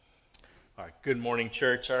All right, good morning,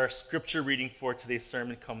 church. Our scripture reading for today's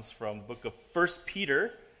sermon comes from the book of 1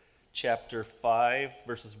 Peter, chapter 5,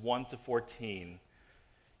 verses 1 to 14.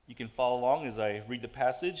 You can follow along as I read the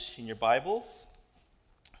passage in your Bibles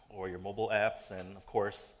or your mobile apps, and of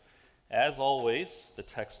course, as always, the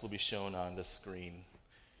text will be shown on the screen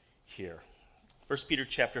here. 1 Peter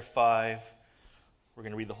chapter 5, we're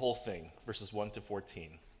going to read the whole thing, verses 1 to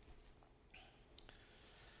 14.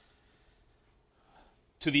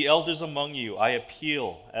 To the elders among you, I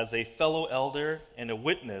appeal as a fellow elder and a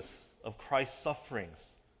witness of Christ's sufferings,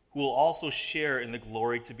 who will also share in the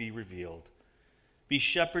glory to be revealed. Be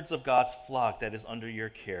shepherds of God's flock that is under your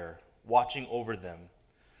care, watching over them,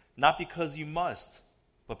 not because you must,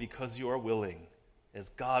 but because you are willing, as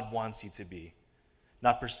God wants you to be,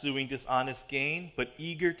 not pursuing dishonest gain, but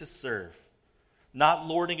eager to serve, not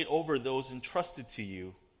lording it over those entrusted to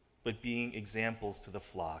you, but being examples to the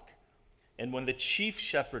flock. And when the chief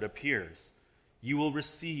shepherd appears, you will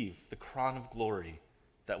receive the crown of glory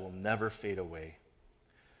that will never fade away.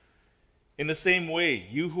 In the same way,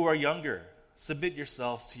 you who are younger, submit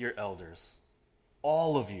yourselves to your elders.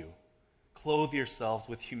 All of you, clothe yourselves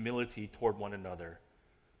with humility toward one another,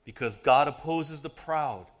 because God opposes the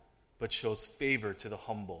proud, but shows favor to the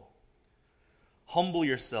humble. Humble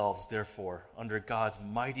yourselves, therefore, under God's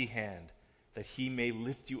mighty hand, that he may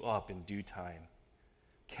lift you up in due time.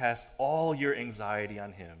 Cast all your anxiety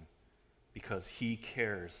on him, because he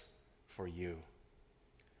cares for you.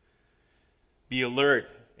 Be alert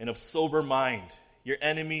and of sober mind. Your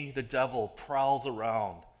enemy, the devil, prowls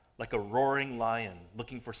around like a roaring lion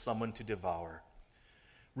looking for someone to devour.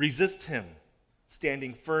 Resist him,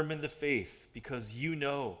 standing firm in the faith, because you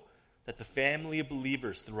know that the family of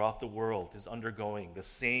believers throughout the world is undergoing the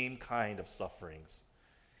same kind of sufferings.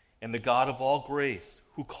 And the God of all grace,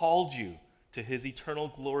 who called you to his eternal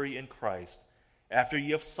glory in Christ, after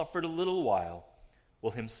you have suffered a little while,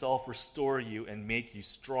 will himself restore you and make you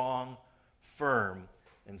strong, firm,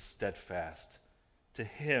 and steadfast. To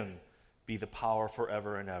him be the power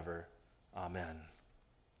forever and ever. Amen.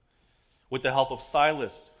 With the help of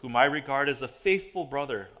Silas, whom I regard as a faithful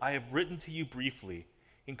brother, I have written to you briefly,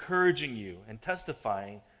 encouraging you and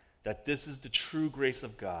testifying that this is the true grace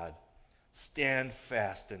of God. Stand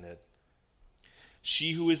fast in it.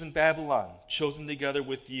 She who is in Babylon, chosen together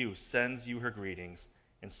with you, sends you her greetings,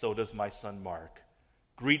 and so does my son Mark.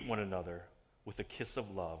 Greet one another with a kiss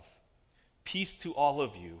of love. Peace to all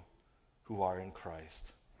of you who are in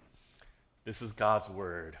Christ. This is God's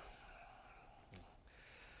word.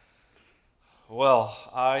 Well,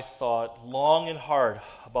 I thought long and hard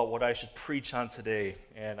about what I should preach on today,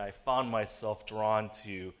 and I found myself drawn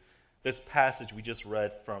to this passage we just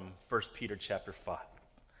read from 1 Peter chapter 5.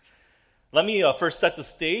 Let me first set the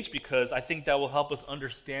stage, because I think that will help us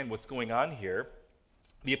understand what's going on here.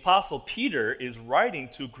 The Apostle Peter is writing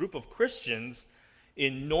to a group of Christians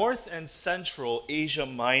in North and Central Asia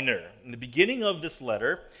Minor. In the beginning of this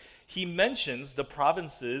letter, he mentions the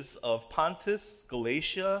provinces of Pontus,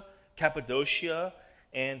 Galatia, Cappadocia,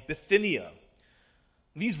 and Bithynia.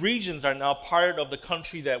 These regions are now part of the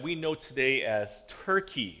country that we know today as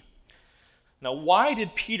Turkey. Now, why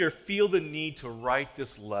did Peter feel the need to write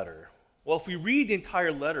this letter? Well, if we read the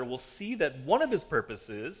entire letter, we'll see that one of his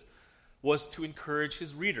purposes was to encourage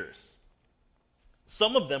his readers.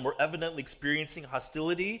 Some of them were evidently experiencing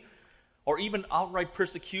hostility or even outright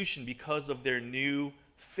persecution because of their new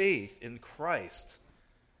faith in Christ.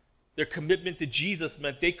 Their commitment to Jesus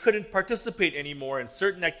meant they couldn't participate anymore in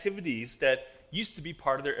certain activities that used to be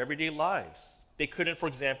part of their everyday lives. They couldn't, for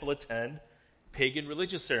example, attend pagan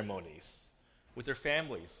religious ceremonies with their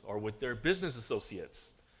families or with their business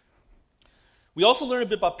associates. We also learn a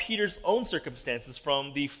bit about Peter's own circumstances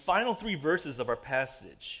from the final 3 verses of our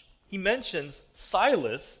passage. He mentions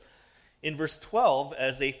Silas in verse 12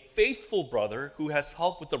 as a faithful brother who has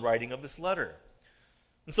helped with the writing of this letter.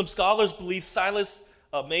 And some scholars believe Silas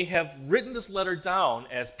may have written this letter down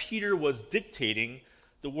as Peter was dictating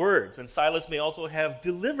the words, and Silas may also have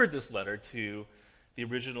delivered this letter to the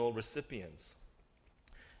original recipients.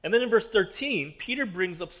 And then in verse 13, Peter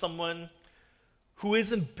brings up someone who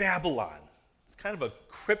is in Babylon. Kind of a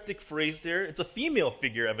cryptic phrase there. It's a female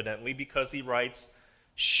figure, evidently, because he writes,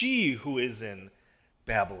 she who is in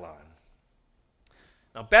Babylon.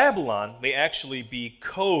 Now, Babylon may actually be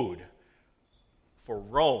code for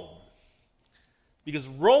Rome, because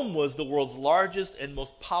Rome was the world's largest and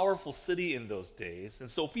most powerful city in those days. And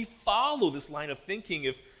so if we follow this line of thinking,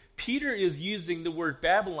 if Peter is using the word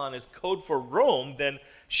Babylon as code for Rome, then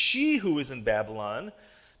she who is in Babylon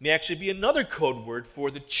may actually be another code word for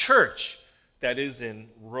the church that is in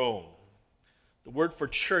Rome. The word for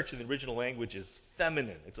church in the original language is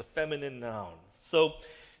feminine. It's a feminine noun. So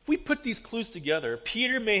if we put these clues together,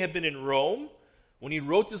 Peter may have been in Rome when he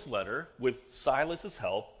wrote this letter with Silas's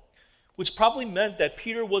help, which probably meant that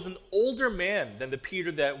Peter was an older man than the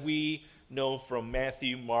Peter that we know from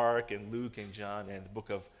Matthew, Mark, and Luke, and John, and the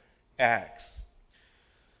book of Acts.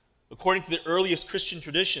 According to the earliest Christian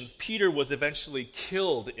traditions, Peter was eventually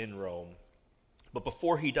killed in Rome. But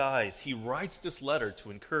before he dies, he writes this letter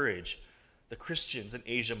to encourage the Christians in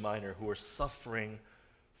Asia Minor who are suffering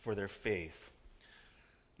for their faith.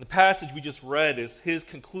 The passage we just read is his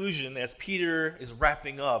conclusion as Peter is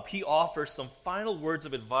wrapping up. He offers some final words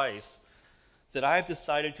of advice that I've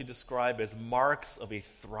decided to describe as marks of a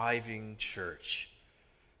thriving church.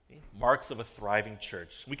 Marks of a thriving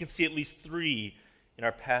church. We can see at least three in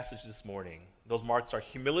our passage this morning. Those marks are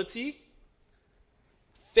humility,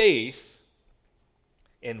 faith,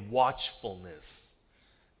 and watchfulness.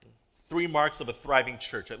 Three marks of a thriving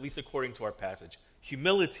church, at least according to our passage.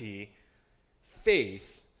 Humility, faith,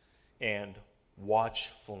 and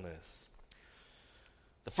watchfulness.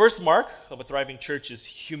 The first mark of a thriving church is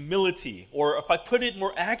humility, or if I put it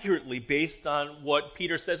more accurately based on what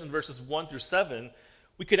Peter says in verses 1 through 7,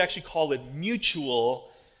 we could actually call it mutual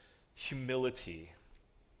humility.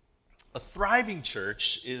 A thriving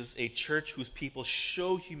church is a church whose people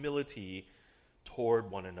show humility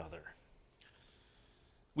toward one another.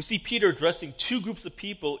 We see Peter addressing two groups of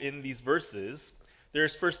people in these verses.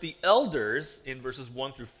 There's first the elders in verses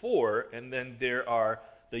 1 through 4, and then there are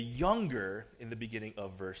the younger in the beginning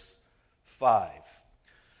of verse 5.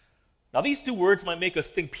 Now, these two words might make us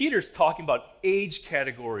think Peter's talking about age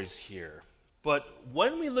categories here. But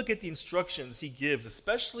when we look at the instructions he gives,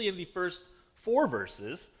 especially in the first 4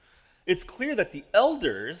 verses, it's clear that the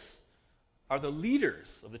elders are the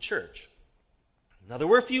leaders of the church. Now, there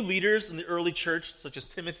were a few leaders in the early church, such as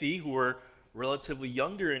Timothy, who were relatively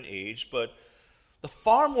younger in age, but the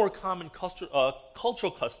far more common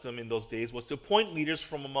cultural custom in those days was to appoint leaders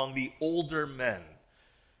from among the older men.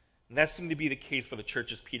 And that seemed to be the case for the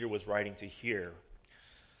churches Peter was writing to here.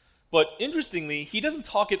 But interestingly, he doesn't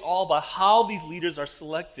talk at all about how these leaders are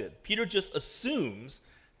selected. Peter just assumes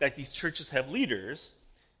that these churches have leaders,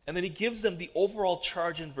 and then he gives them the overall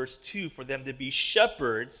charge in verse 2 for them to be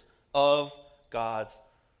shepherds of God's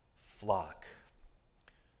flock.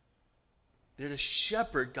 They're to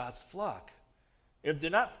shepherd God's flock. And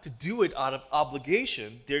they're not to do it out of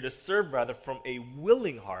obligation, they're to serve rather from a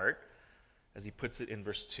willing heart, as he puts it in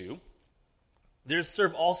verse 2. They're to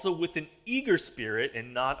serve also with an eager spirit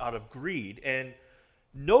and not out of greed. And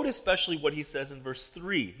note especially what he says in verse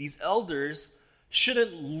 3. These elders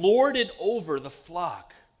shouldn't lord it over the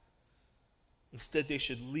flock. Instead, they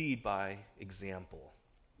should lead by example.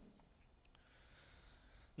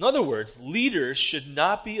 In other words, leaders should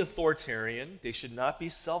not be authoritarian. They should not be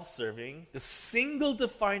self-serving. The single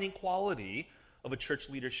defining quality of a church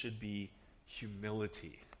leader should be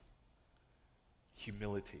humility.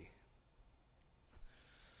 Humility.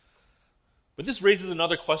 But this raises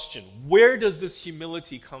another question. Where does this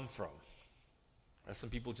humility come from? Are some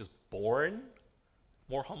people just born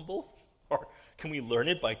more humble? Or can we learn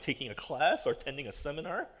it by taking a class or attending a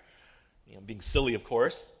seminar? Being silly, of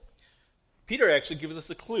course. Peter actually gives us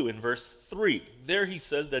a clue in verse 3. There he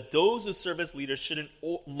says that those who serve as leaders shouldn't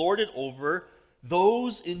lord it over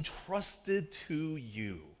those entrusted to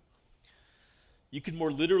you. You could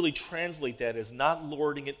more literally translate that as not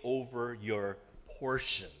lording it over your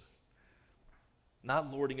portion.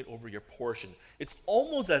 Not lording it over your portion. It's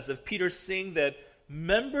almost as if Peter's saying that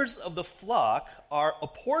members of the flock are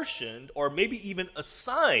apportioned or maybe even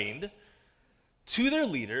assigned to their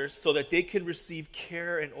leaders so that they can receive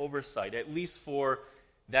care and oversight, at least for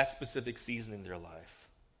that specific season in their life.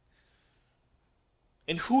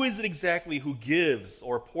 And who is it exactly who gives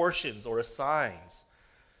or portions or assigns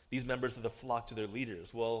these members of the flock to their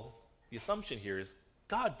leaders? Well, the assumption here is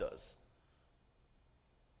God does.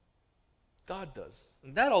 God does.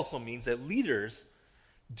 And that also means that leaders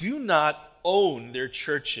do not own their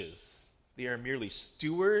churches. They are merely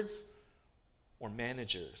stewards or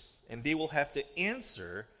managers. And they will have to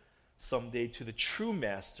answer someday to the true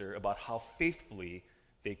master about how faithfully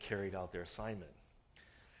they carried out their assignment.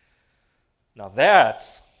 Now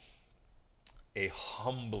that's a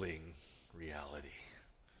humbling reality.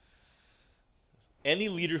 Any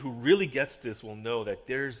leader who really gets this will know that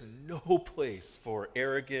there's no place for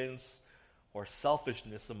arrogance or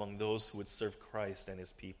selfishness among those who would serve Christ and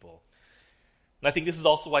his people. And I think this is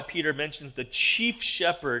also why Peter mentions the chief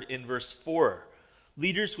shepherd in verse 4.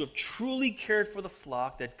 Leaders who have truly cared for the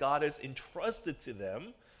flock that God has entrusted to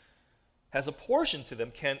them, has apportioned to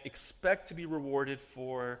them, can expect to be rewarded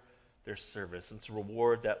for their service. And it's a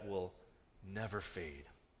reward that will never fade.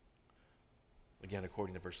 Again,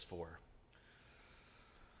 according to verse 4.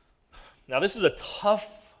 Now, this is a tough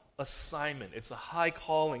assignment. It's a high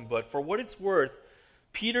calling, but for what it's worth,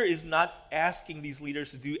 Peter is not asking these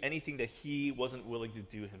leaders to do anything that he wasn't willing to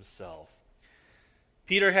do himself.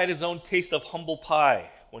 Peter had his own taste of humble pie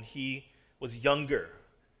when he was younger,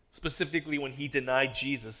 specifically when he denied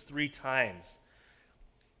Jesus 3 times.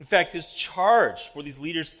 In fact, his charge for these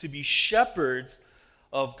leaders to be shepherds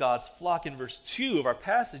of God's flock in verse 2 of our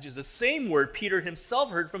passage is the same word Peter himself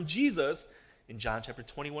heard from Jesus in John chapter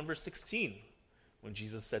 21, verse 16, when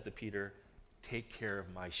Jesus said to Peter, "Take care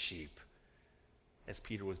of my sheep," as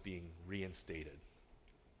Peter was being reinstated.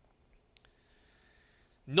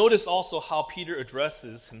 Notice also how Peter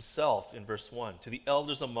addresses himself in verse 1. "To the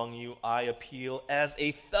elders among you I appeal as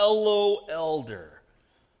a fellow elder,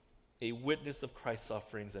 a witness of Christ's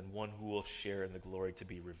sufferings and one who will share in the glory to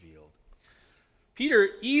be revealed."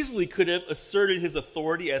 Peter easily could have asserted his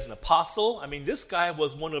authority as an apostle. I mean, this guy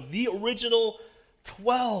was one of the original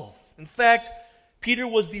 12. In fact, Peter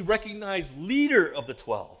was the recognized leader of the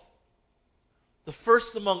 12. The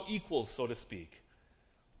first among equals, so to speak.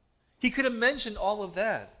 He could have mentioned all of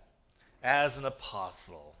that as an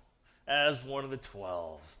apostle, as one of the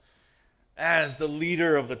 12, as the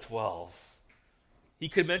leader of the 12. He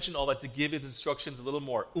could mention all that to give his instructions a little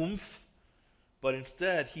more oomph, but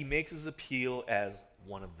instead he makes his appeal as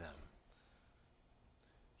one of them.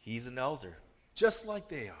 He's an elder, just like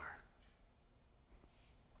they are.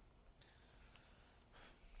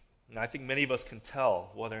 And I think many of us can tell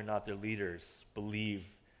whether or not their leaders believe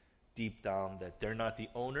deep down that they're not the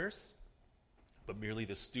owners, but merely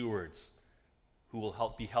the stewards who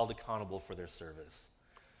will be held accountable for their service.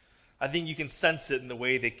 I think you can sense it in the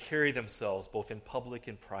way they carry themselves, both in public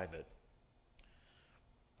and private.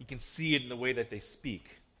 You can see it in the way that they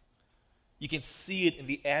speak. You can see it in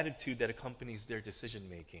the attitude that accompanies their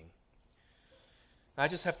decision-making. I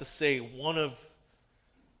just have to say, one of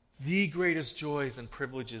the greatest joys and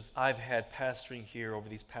privileges I've had pastoring here over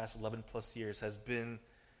these past 11 plus years has been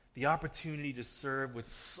the opportunity to serve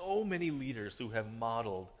with so many leaders who have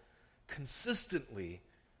modeled consistently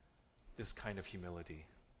this kind of humility.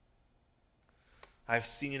 I've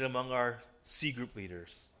seen it among our C group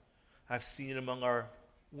leaders. I've seen it among our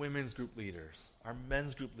women's group leaders, our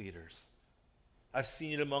men's group leaders. I've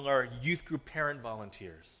seen it among our youth group parent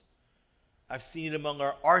volunteers. I've seen it among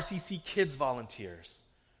our RCC kids volunteers.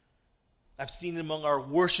 I've seen it among our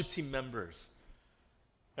worship team members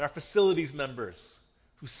and our facilities members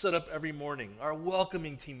who sit up every morning, our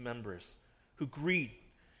welcoming team members who greet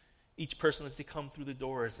each person as they come through the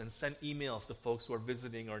doors and send emails to folks who are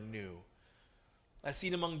visiting or new. I've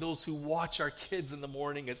seen among those who watch our kids in the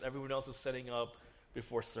morning as everyone else is setting up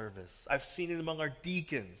before service. I've seen it among our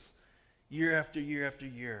deacons year after year after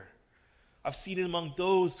year. I've seen it among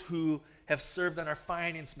those who have served on our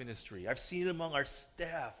finance ministry. I've seen it among our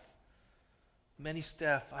staff. Many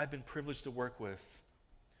staff I've been privileged to work with.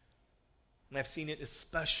 And I've seen it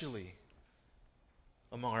especially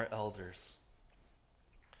among our elders.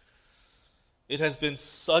 It has been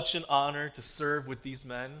such an honor to serve with these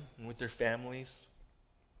men and with their families.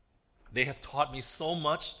 They have taught me so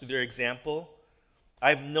much through their example.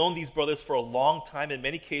 I've known these brothers for a long time. In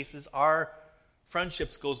many cases, our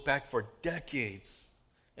friendships goes back for decades.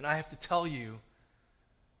 And I have to tell you,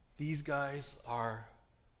 these guys are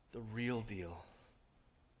the real deal.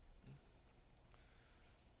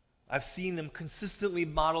 I've seen them consistently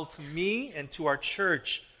model to me and to our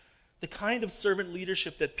church the kind of servant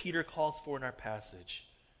leadership that Peter calls for in our passage.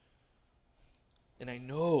 And I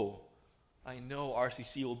know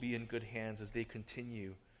RCC will be in good hands as they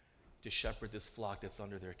continue to shepherd this flock that's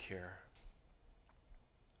under their care.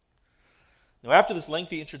 Now, after this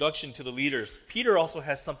lengthy introduction to the leaders, Peter also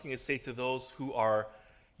has something to say to those who are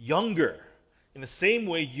younger. In the same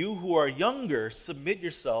way, you who are younger, submit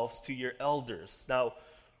yourselves to your elders. Now,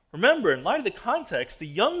 remember, in light of the context, the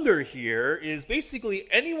younger here is basically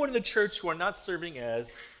anyone in the church who are not serving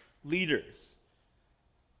as leaders.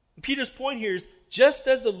 And Peter's point here is, just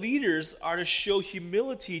as the leaders are to show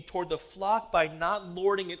humility toward the flock by not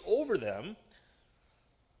lording it over them,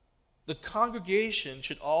 the congregation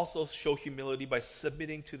should also show humility by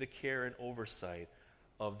submitting to the care and oversight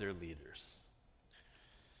of their leaders.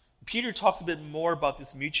 Peter talks a bit more about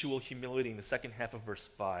this mutual humility in the second half of verse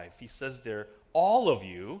 5. He says there, all of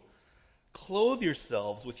you, clothe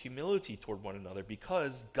yourselves with humility toward one another,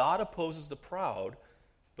 because God opposes the proud,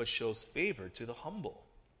 but shows favor to the humble.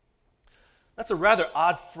 That's a rather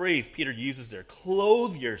odd phrase Peter uses there.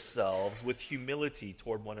 Clothe yourselves with humility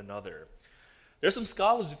toward one another. There's some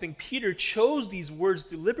scholars who think Peter chose these words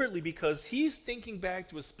deliberately because he's thinking back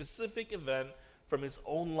to a specific event from his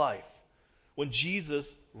own life when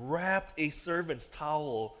Jesus wrapped a servant's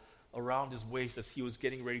towel around his waist as he was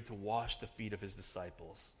getting ready to wash the feet of his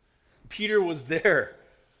disciples. Peter was there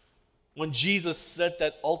when Jesus set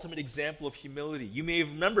that ultimate example of humility. You may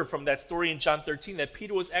remember from that story in John 13 that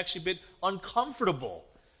Peter was actually a bit uncomfortable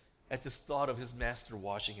at this thought of his master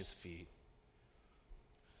washing his feet.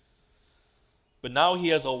 But now he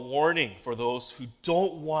has a warning for those who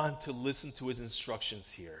don't want to listen to his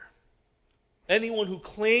instructions here. Anyone who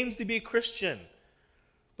claims to be a Christian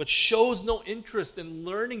but shows no interest in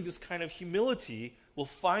learning this kind of humility will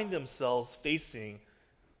find themselves facing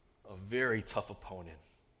a very tough opponent.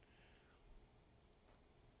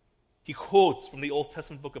 He quotes from the Old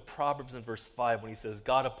Testament book of Proverbs in verse 5 when he says,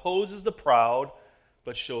 God opposes the proud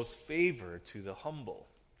but shows favor to the humble.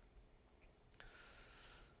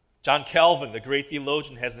 John Calvin, the great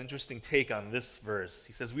theologian, has an interesting take on this verse.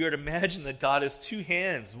 He says, we are to imagine that God has two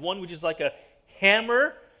hands, one which is like a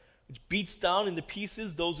hammer, which beats down into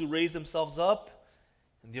pieces those who raise themselves up,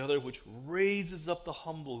 and the other which raises up the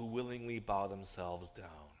humble who willingly bow themselves down.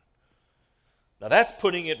 Now that's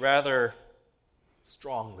putting it rather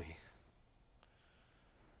strongly.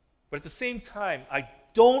 But at the same time, I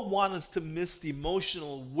don't want us to miss the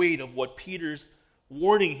emotional weight of what Peter's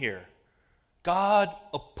warning here. God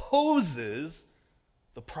opposes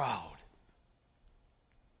the proud.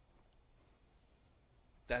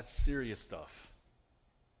 That's serious stuff.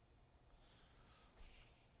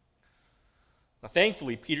 Now,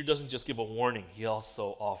 thankfully, Peter doesn't just give a warning, he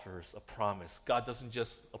also offers a promise. God doesn't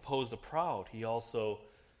just oppose the proud, he also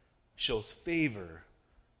shows favor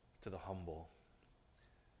to the humble.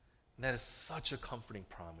 And that is such a comforting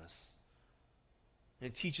promise. And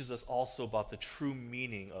it teaches us also about the true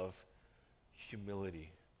meaning of humility.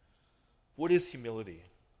 What is humility?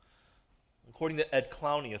 According to Ed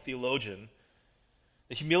Clowney, a theologian,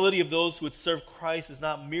 the humility of those who would serve Christ is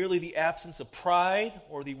not merely the absence of pride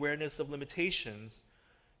or the awareness of limitations.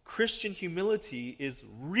 Christian humility is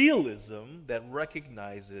realism that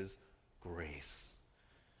recognizes grace.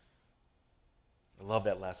 I love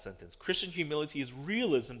that last sentence. Christian humility is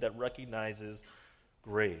realism that recognizes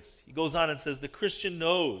grace. He goes on and says, the Christian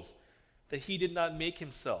knows that he did not make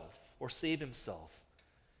himself or save himself.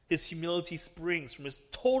 His humility springs from his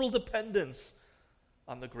total dependence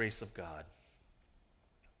on the grace of God.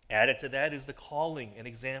 Added to that is the calling and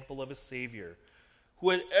example of a Savior who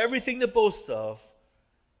had everything to boast of,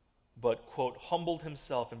 but, quote, humbled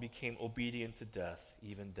himself and became obedient to death,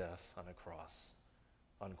 even death on a cross,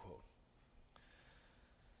 unquote.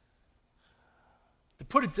 To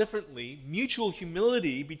put it differently, mutual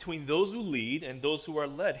humility between those who lead and those who are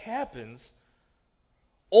led happens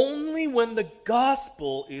only when the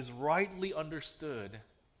gospel is rightly understood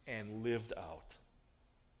and lived out.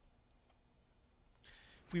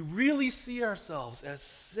 If we really see ourselves as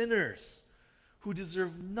sinners who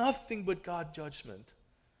deserve nothing but God's judgment,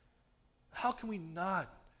 how can we not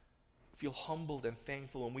feel humbled and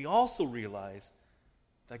thankful when we also realize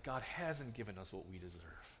that God hasn't given us what we deserve?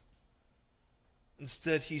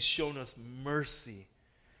 Instead, He's shown us mercy.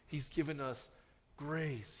 He's given us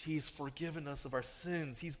grace. He's forgiven us of our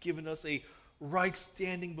sins. He's given us a right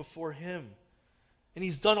standing before Him. And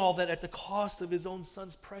He's done all that at the cost of His own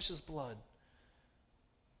Son's precious blood.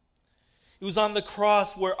 It was on the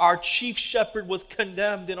cross where our chief shepherd was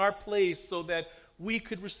condemned in our place so that we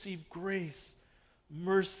could receive grace,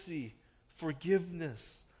 mercy,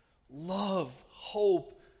 forgiveness, love,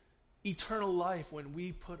 hope, eternal life when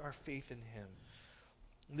we put our faith in Him.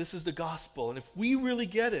 And this is the gospel. And if we really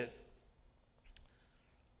get it,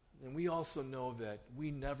 then we also know that we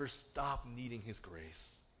never stop needing His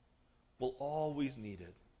grace. We'll always need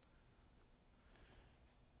it.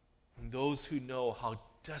 And those who know how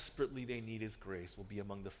desperately they need His grace will be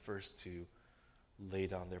among the first to lay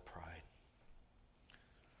down their pride.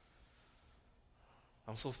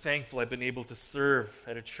 I'm so thankful I've been able to serve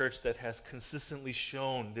at a church that has consistently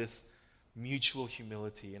shown this mutual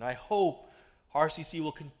humility. And I hope RCC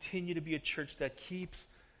will continue to be a church that keeps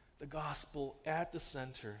the gospel at the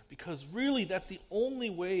center, because really that's the only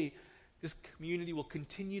way this community will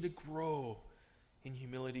continue to grow in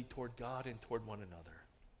humility toward God and toward one another.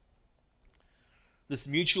 This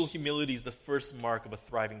mutual humility is the first mark of a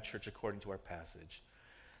thriving church according to our passage.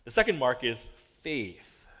 The second mark is faith.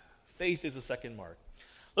 Faith is the second mark.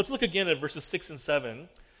 Let's look again at verses 6 and 7.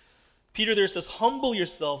 Peter there says, humble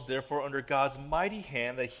yourselves therefore under God's mighty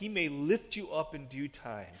hand that He may lift you up in due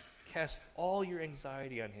time. Cast all your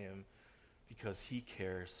anxiety on Him because He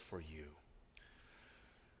cares for you.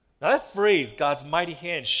 Now that phrase, God's mighty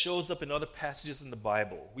hand, shows up in other passages in the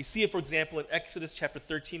Bible. We see it, for example, in Exodus chapter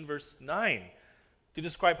 13, verse 9, to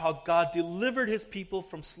describe how God delivered his people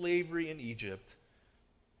from slavery in Egypt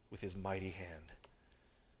with his mighty hand.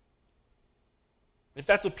 If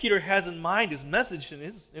that's what Peter has in mind, his message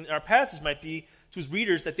in our passage might be to his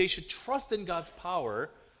readers that they should trust in God's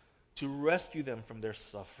power to rescue them from their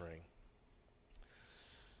suffering.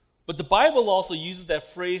 But the Bible also uses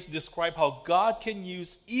that phrase to describe how God can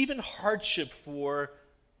use even hardship for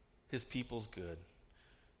his people's good.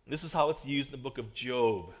 This is how it's used in the book of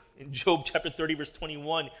Job. In Job chapter 30, verse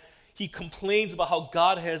 21, he complains about how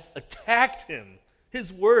God has attacked him,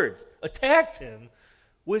 his words, attacked him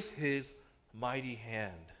with his mighty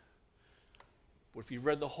hand. But if you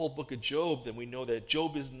read the whole book of Job, then we know that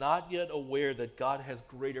Job is not yet aware that God has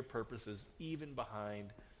greater purposes even behind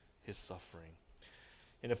his suffering.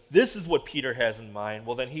 And if this is what Peter has in mind,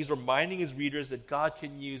 well, then he's reminding his readers that God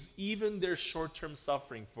can use even their short-term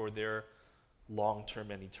suffering for their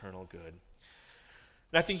long-term and eternal good.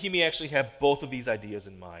 And I think he may actually have both of these ideas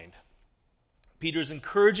in mind. Peter's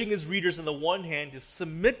encouraging his readers on the one hand to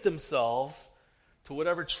submit themselves to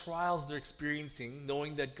whatever trials they're experiencing,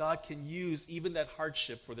 knowing that God can use even that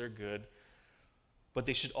hardship for their good, but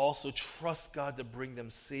they should also trust God to bring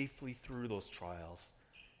them safely through those trials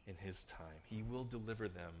in his time. He will deliver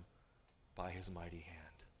them by his mighty hand.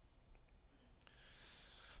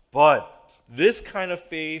 But this kind of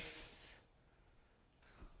faith,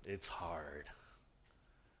 it's hard.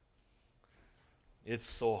 It's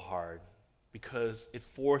so hard because it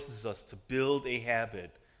forces us to build a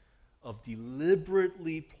habit of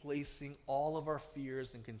deliberately placing all of our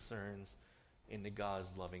fears and concerns into God's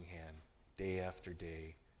loving hand, day after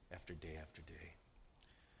day, after day after day.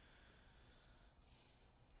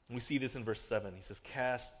 And we see this in verse 7. He says,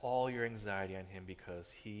 "Cast all your anxiety on him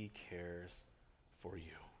because he cares for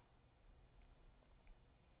you."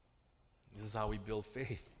 This is how we build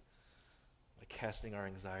faith, by casting our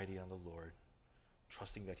anxiety on the Lord,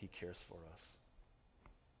 trusting that he cares for us.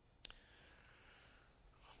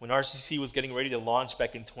 When RCC was getting ready to launch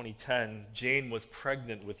back in 2010, Jane was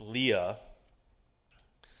pregnant with Leah.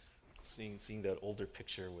 Seeing that older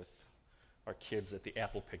picture with our kids at the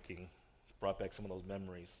apple picking brought back some of those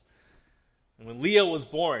memories. And when Leah was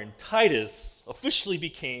born, Titus officially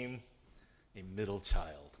became a middle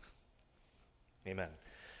child. Amen.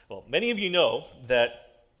 Well, many of you know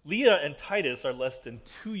that Leah and Titus are less than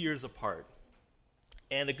 2 years apart.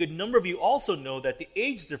 And a good number of you also know that the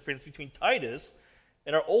age difference between Titus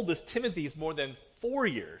and our oldest, Timothy, is more than 4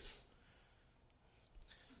 years.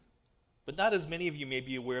 But not as many of you may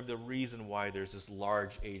be aware of the reason why there's this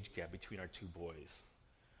large age gap between our two boys.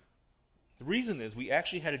 The reason is we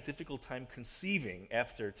actually had a difficult time conceiving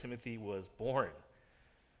after Timothy was born.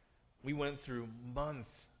 We went through month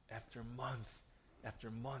after month after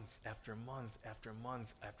month after month after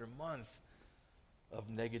month after month of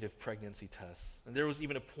negative pregnancy tests. And there was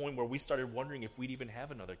even a point where we started wondering if we'd even have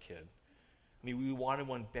another kid. I mean, we wanted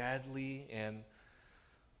one badly, and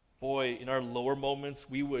boy, in our lower moments,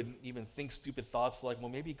 we would even think stupid thoughts like, well,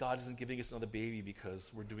 maybe God isn't giving us another baby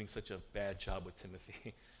because we're doing such a bad job with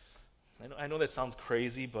Timothy. I know that sounds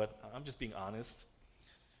crazy, but I'm just being honest.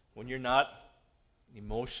 When you're not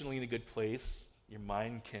emotionally in a good place, your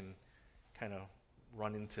mind can kind of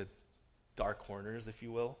run into dark corners, if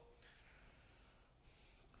you will.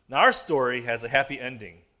 Now, our story has a happy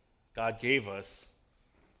ending. God gave us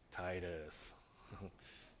Titus,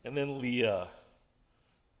 and then Leah.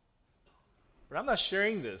 But I'm not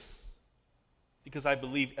sharing this because I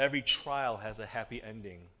believe every trial has a happy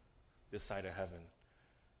ending this side of heaven.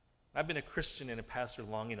 I've been a Christian and a pastor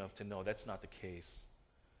long enough to know that's not the case.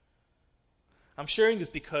 I'm sharing this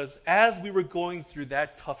because as we were going through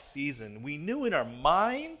that tough season, we knew in our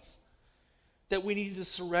minds that we needed to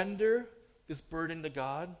surrender this burden to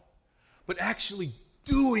God, but actually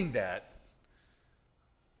doing that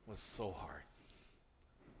was so hard.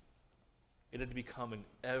 It had to become an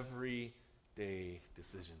everyday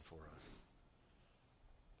decision for us.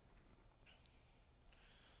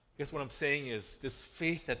 I guess what I'm saying is this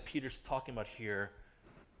faith that Peter's talking about here,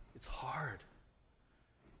 it's hard.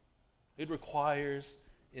 It requires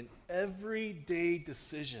an everyday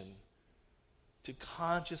decision to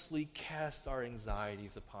consciously cast our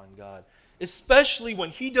anxieties upon God, especially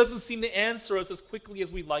when he doesn't seem to answer us as quickly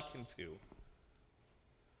as we'd like him to.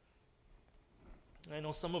 I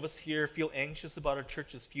know some of us here feel anxious about our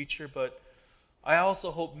church's future, but I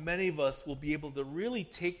also hope many of us will be able to really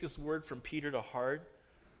take this word from Peter to heart.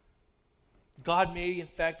 God may, in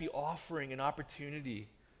fact, be offering an opportunity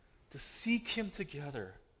to seek him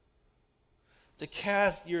together, to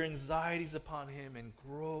cast your anxieties upon him and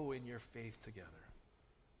grow in your faith together.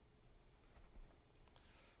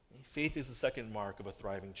 Faith is the second mark of a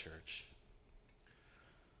thriving church.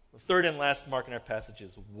 The third and last mark in our passage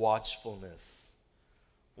is watchfulness.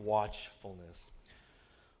 Watchfulness.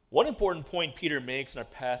 One important point Peter makes in our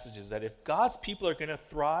passage is that if God's people are going to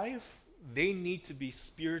thrive, they need to be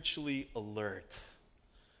spiritually alert.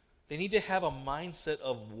 They need to have a mindset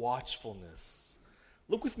of watchfulness.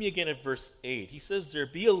 Look with me again at verse 8. He says there,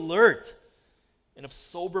 be alert and of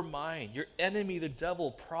sober mind. Your enemy, the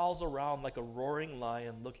devil, prowls around like a roaring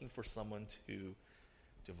lion looking for someone to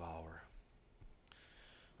devour.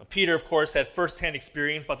 Now, Peter, of course, had firsthand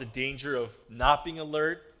experience about the danger of not being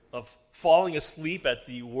alert, of falling asleep at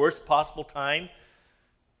the worst possible time.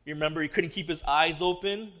 You remember he couldn't keep his eyes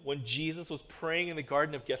open when Jesus was praying in the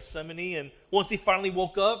Garden of Gethsemane, and once he finally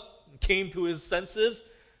woke up and came to his senses,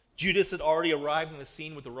 Judas had already arrived on the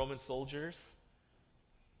scene with the Roman soldiers.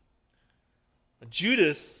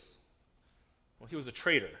 Judas, well, he was a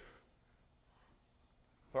traitor.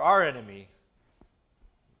 For our enemy,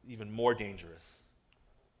 even more dangerous.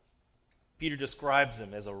 Peter describes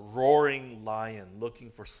him as a roaring lion looking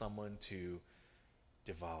for someone to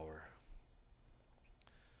devour.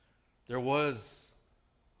 There was,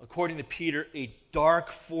 according to Peter, a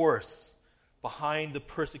dark force behind the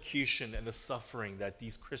persecution and the suffering that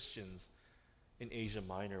these Christians in Asia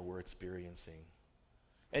Minor were experiencing.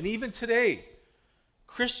 And even today,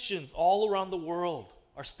 Christians all around the world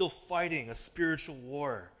are still fighting a spiritual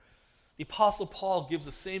war. The Apostle Paul gives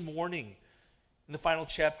the same warning in the final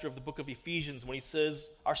chapter of the book of Ephesians when he says,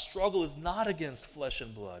 our struggle is not against flesh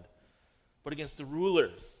and blood, but against the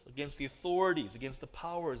rulers, against the authorities, against the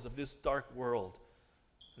powers of this dark world,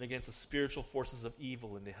 and against the spiritual forces of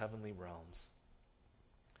evil in the heavenly realms.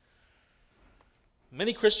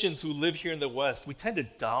 Many Christians who live here in the West, we tend to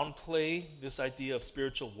downplay this idea of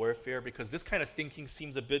spiritual warfare because this kind of thinking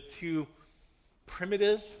seems a bit too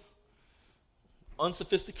primitive,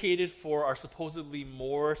 unsophisticated for our supposedly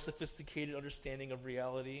more sophisticated understanding of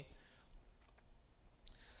reality.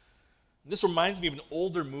 This reminds me of an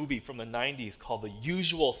older movie from the 90s called The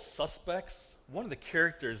Usual Suspects. One of the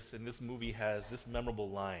characters in this movie has this memorable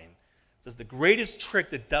line. It says, the greatest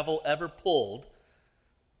trick the devil ever pulled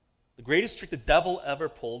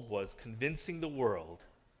was convincing the world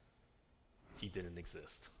he didn't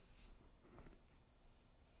exist.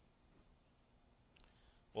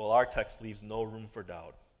 Well, our text leaves no room for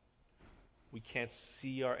doubt. We can't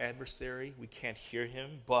see our adversary, we can't hear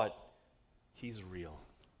him, but he's real.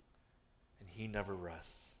 And he never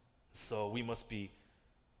rests. So we must be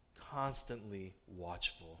constantly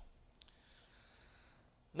watchful.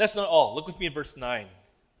 And that's not all. Look with me at verse 9.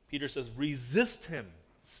 Peter says, resist him,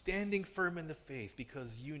 standing firm in the faith, because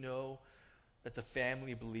you know that the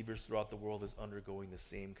family of believers throughout the world is undergoing the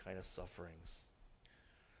same kind of sufferings.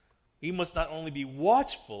 We must not only be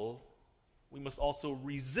watchful, we must also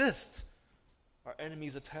resist our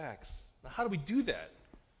enemy's attacks. Now, how do we do that?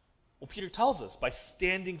 Well, Peter tells us by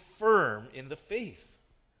standing firm in the faith.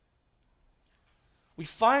 We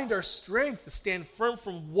find our strength to stand firm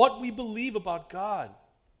from what we believe about God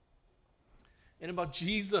and about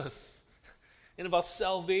Jesus and about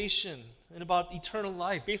salvation and about eternal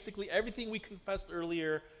life. Basically, everything we confessed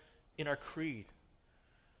earlier in our creed.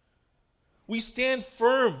 We stand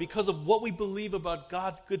firm because of what we believe about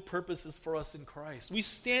God's good purposes for us in Christ. We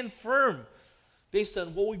stand firm based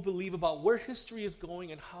on what we believe about where history is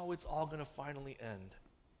going and how it's all going to finally end.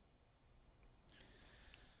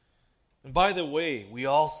 And by the way, we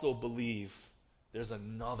also believe there's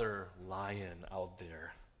another lion out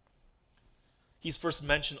there. He's first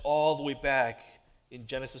mentioned all the way back in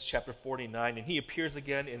Genesis chapter 49, and he appears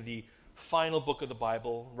again in the final book of the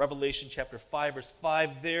Bible, Revelation chapter 5, verse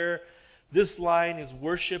 5 there. This lion is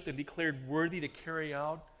worshipped and declared worthy to carry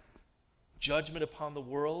out judgment upon the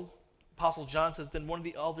world. Apostle John says, then one of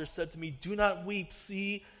the elders said to me, do not weep.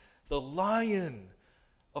 See, the Lion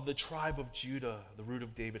of the tribe of Judah, the root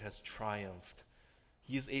of David, has triumphed.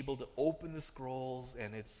 He is able to open the scrolls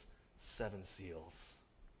and its 7 seals.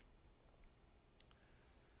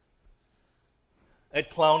 Ed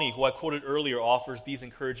Clowney, who I quoted earlier, offers these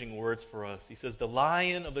encouraging words for us. He says, the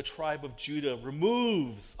Lion of the tribe of Judah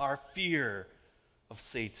removes our fear of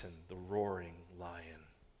Satan, the roaring lion.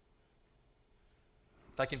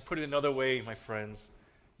 If I can put it another way, my friends,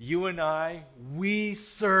 you and I, we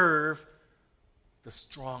serve the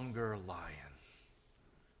stronger lion.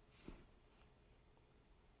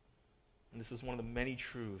 And this is one of the many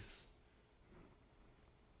truths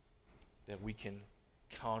that we can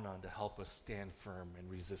count on to help us stand firm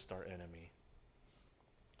and resist our enemy.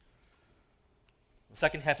 The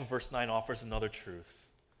second half of verse 9 offers another truth.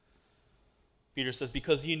 Peter says,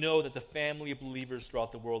 because you know that the family of believers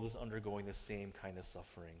throughout the world is undergoing the same kind of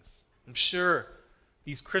sufferings. I'm sure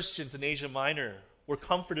these Christians in Asia Minor were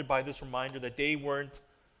comforted by this reminder that they weren't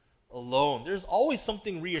alone. There's always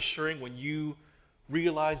something reassuring when you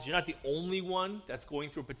realize you're not the only one that's going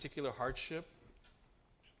through a particular hardship.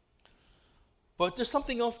 But there's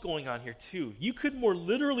something else going on here too. You could more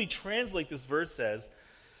literally translate this verse as,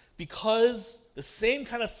 because the same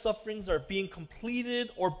kind of sufferings are being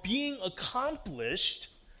completed or being accomplished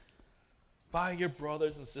by your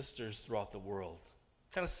brothers and sisters throughout the world.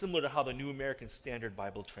 Kind of similar to how the New American Standard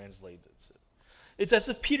Bible translates it. It's as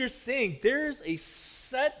if Peter's saying there's a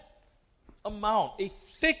set amount, a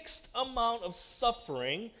fixed amount of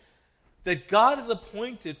suffering that God has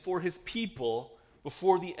appointed for his people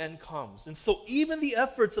before the end comes. And so even the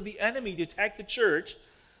efforts of the enemy to attack the church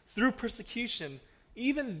through persecution,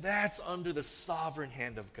 even that's under the sovereign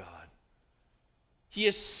hand of God. He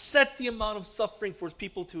has set the amount of suffering for his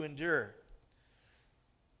people to endure.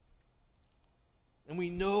 And we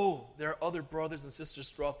know there are other brothers and sisters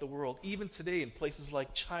throughout the world, even today in places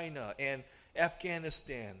like China and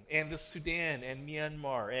Afghanistan and the Sudan and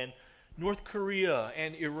Myanmar and North Korea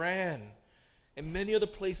and Iran and many other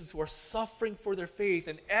places who are suffering for their faith.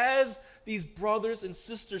 And as these brothers and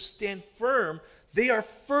sisters stand firm, they are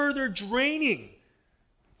further draining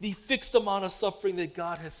the fixed amount of suffering that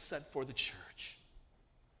God has set for the church.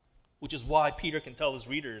 Which is why Peter can tell his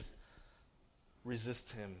readers,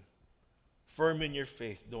 resist him. Firm in your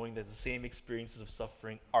faith, knowing that the same experiences of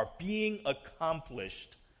suffering are being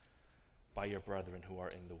accomplished by your brethren who are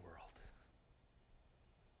in the world.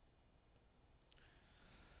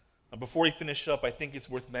 Now, before we finish up, I think it's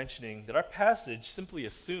worth mentioning that our passage simply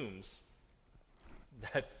assumes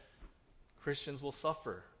that Christians will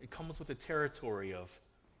suffer. It comes with the territory of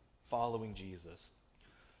following Jesus.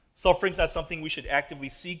 Suffering's not something we should actively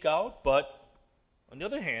seek out, but on the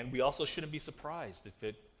other hand, we also shouldn't be surprised if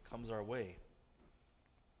it comes our way.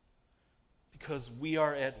 Because we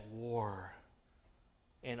are at war,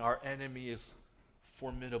 and our enemy is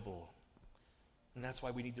formidable. And that's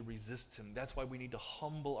why we need to resist him. That's why we need to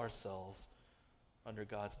humble ourselves under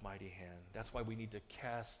God's mighty hand. That's why we need to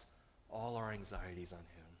cast all our anxieties on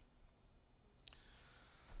him.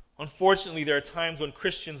 Unfortunately, there are times when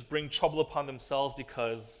Christians bring trouble upon themselves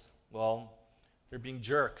because, well, they're being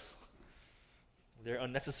jerks. They're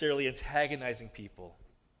unnecessarily antagonizing people.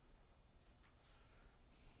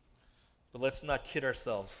 But let's not kid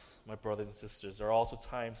ourselves, my brothers and sisters. There are also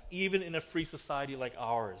times, even in a free society like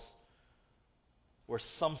ours, where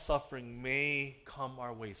some suffering may come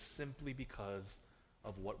our way simply because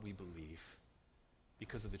of what we believe,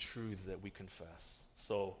 because of the truths that we confess.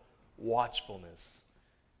 So, watchfulness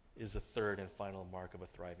is the third and final mark of a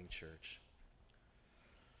thriving church.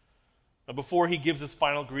 Now, before he gives his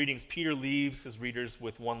final greetings, Peter leaves his readers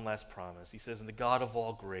with one last promise. He says, "And the God of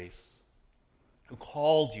all grace, who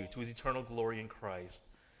called you to his eternal glory in Christ,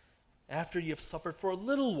 after you have suffered for a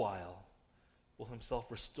little while, will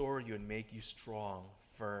himself restore you and make you strong,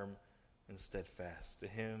 firm, and steadfast. To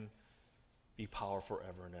him be power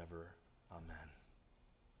forever and ever. Amen."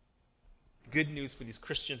 Good news for these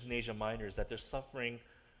Christians in Asia Minor is that their suffering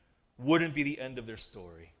wouldn't be the end of their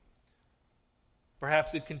story.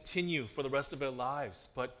 Perhaps it'd continue for the rest of their lives,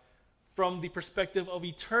 but from the perspective of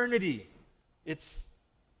eternity, it's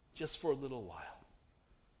just for a little while.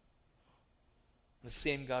 The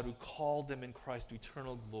same God who called them in Christ to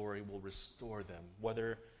eternal glory will restore them,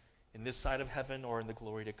 whether in this side of heaven or in the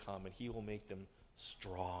glory to come, and he will make them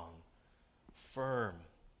strong, firm,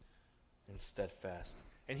 and steadfast.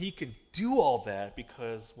 And he can do all that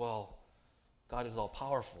because, well, God is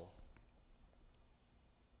all-powerful.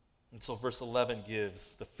 And so verse 11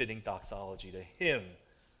 gives the fitting doxology. To him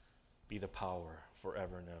be the power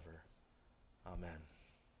forever and ever. Amen.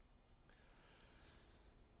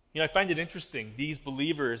 I find it interesting. These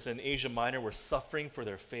believers in Asia Minor were suffering for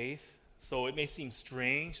their faith. So it may seem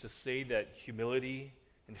strange to say that humility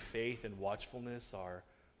and faith and watchfulness are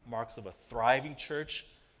marks of a thriving church.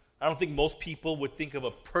 I don't think most people would think of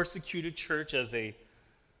a persecuted church as a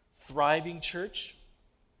thriving church.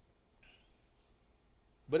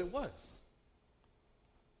 But it was.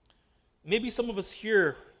 Maybe some of us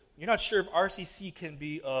here, you're not sure if RCC can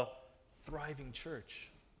be a thriving church.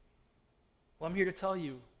 Well, I'm here to tell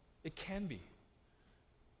you, it can be.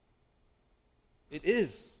 It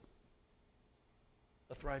is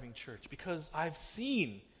a thriving church because I've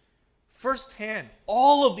seen firsthand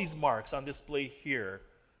all of these marks on display here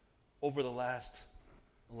over the last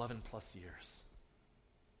 11 plus years.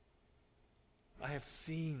 I have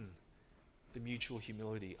seen the mutual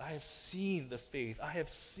humility. I have seen the faith. I have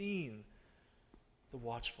seen the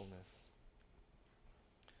watchfulness.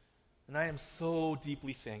 And I am so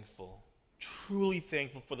deeply thankful, truly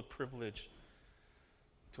thankful for the privilege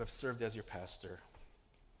to have served as your pastor.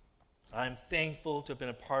 I'm thankful to have been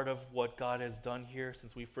a part of what God has done here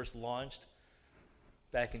since we first launched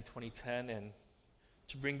back in 2010. And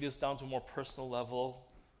to bring this down to a more personal level,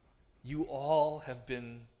 you all have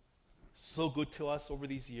been so good to us over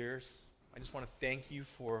these years. I just want to thank you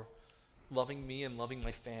for loving me and loving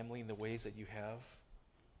my family in the ways that you have.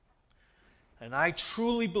 And I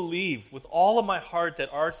truly believe with all of my heart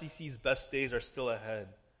that RCC's best days are still ahead.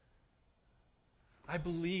 I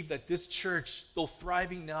believe that this church, though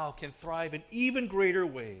thriving now, can thrive in even greater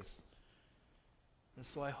ways. And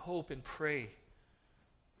so I hope and pray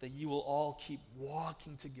that you will all keep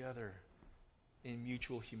walking together in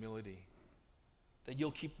mutual humility, that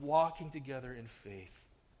you'll keep walking together in faith,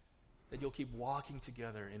 that you'll keep walking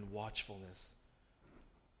together in watchfulness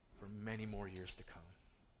for many more years to come.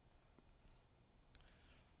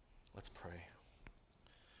 Let's pray.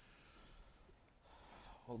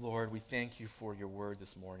 Oh Lord, we thank you for your word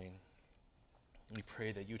this morning. We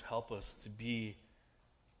pray that you'd help us to be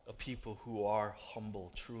a people who are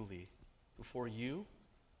humble, truly, before you,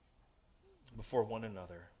 before one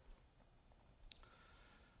another.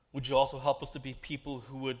 Would you also help us to be people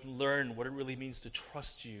who would learn what it really means to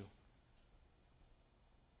trust you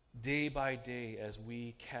day by day as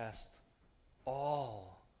we cast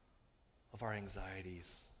all of our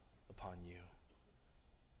anxieties upon you.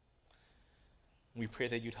 We pray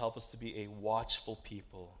that you'd help us to be a watchful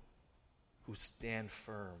people who stand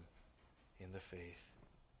firm in the faith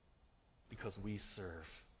because we serve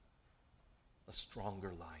a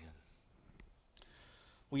stronger lion.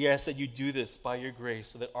 We ask that you do this by your grace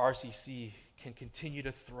so that RCC can continue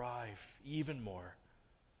to thrive even more,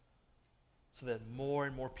 so that more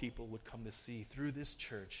and more people would come to see through this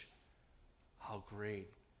church how great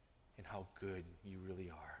and how good you really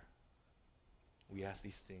are. We ask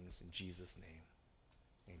these things in Jesus' name.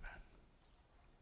 Amen.